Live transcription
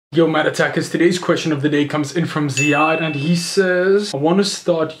Yo, Mad Attackers, today's question of the day comes in from Ziad and he says, I want to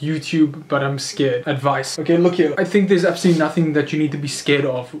start YouTube, but I'm scared. Advice. Okay, look here. I think there's absolutely nothing that you need to be scared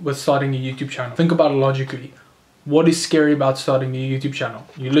of with starting a YouTube channel. Think about it logically. What is scary about starting a YouTube channel?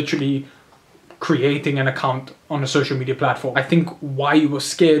 You're literally creating an account on a social media platform. I think why you were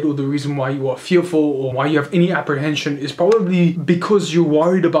scared, or the reason why you are fearful, or why you have any apprehension is probably because you're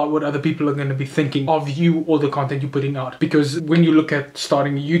worried about what other people are going to be thinking of you or the content you're putting out. Because when you look at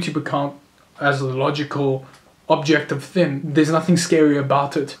starting a YouTube account as a logical objective thing, there's nothing scary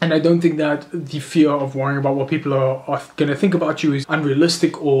about it. And I don't think that the fear of worrying about what people are gonna think about you is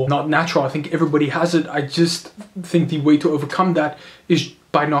unrealistic or not natural. I think everybody has it. I just think the way to overcome that is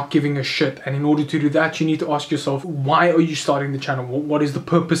by not giving a shit. And in order to do that, you need to ask yourself, why are you starting the channel? What is the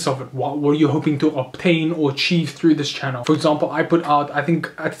purpose of it? What are you hoping to obtain or achieve through this channel? For example, I put out, I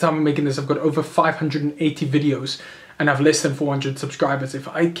think at the time of making this, I've got over 580 videos and I have less than 400 subscribers. If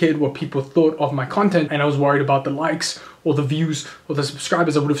I cared what people thought of my content and I was worried about the likes or the views or the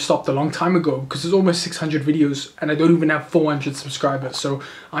subscribers, I would have stopped a long time ago, because there's almost 600 videos and I don't even have 400 subscribers. So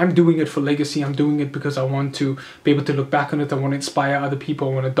I'm doing it for legacy. I'm doing it because I want to be able to look back on it. I want to inspire other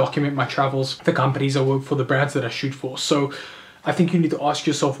people. I want to document my travels, the companies I work for, the brands that I shoot for. So I think you need to ask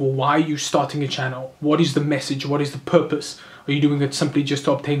yourself, well, why are you starting a channel? What is the message? What is the purpose? Are you doing it simply just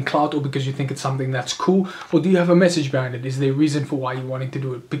to obtain clout, or because you think it's something that's cool? Or do you have a message behind it? Is there a reason for why you're wanting to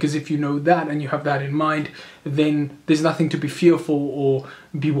do it? Because if you know that and you have that in mind, then there's nothing to be fearful or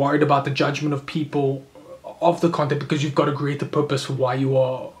be worried about the judgment of people of the content, because you've got to create the purpose for why you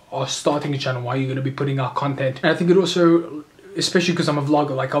are starting a channel, why you're going to be putting out content. And I think it also, especially because I'm a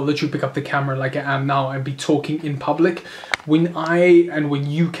vlogger, like I'll literally pick up the camera like I am now and be talking in public. When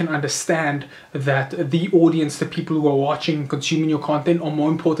you can understand that the audience, the people who are watching and consuming your content, are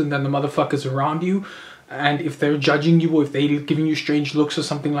more important than the motherfuckers around you, and if they're judging you or if they're giving you strange looks or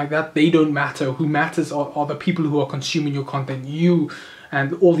something like that, they don't matter. Who matters are the people who are consuming your content. You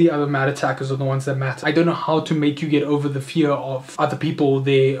and all the other Mad Attackers are the ones that matter. I don't know how to make you get over the fear of other people,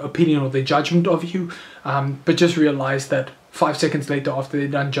 their opinion or their judgment of you, but just realize that 5 seconds later, after they're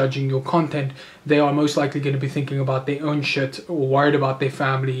done judging your content, they are most likely going to be thinking about their own shit, or worried about their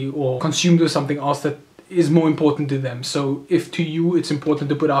family, or consumed with something else that is more important to them. So if to you it's important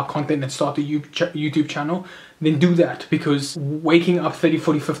to put out content and start a YouTube channel, then do that. Because waking up 30,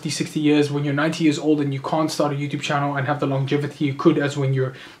 40, 50, 60 years when you're 90 years old and you can't start a YouTube channel and have the longevity you could as when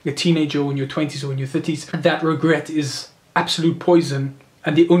you're a teenager, or in your 20s or in your 30s, that regret is absolute poison.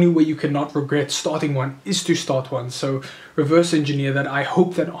 And the only way you cannot regret starting one is to start one. So reverse engineer that. I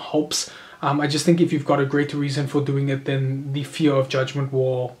hope that helps. I just think if you've got a great reason for doing it, then the fear of judgment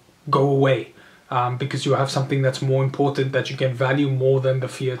will go away. Because you have something that's more important, that you can value more than the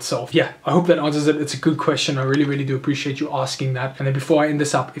fear itself. Yeah, I hope that answers it. It's a good question. I really, really do appreciate you asking that. And then before I end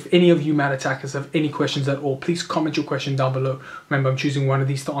this up, if any of you Mad Attackers have any questions at all, please comment your question down below. Remember, I'm choosing one of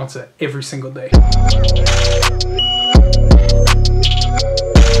these to answer every single day.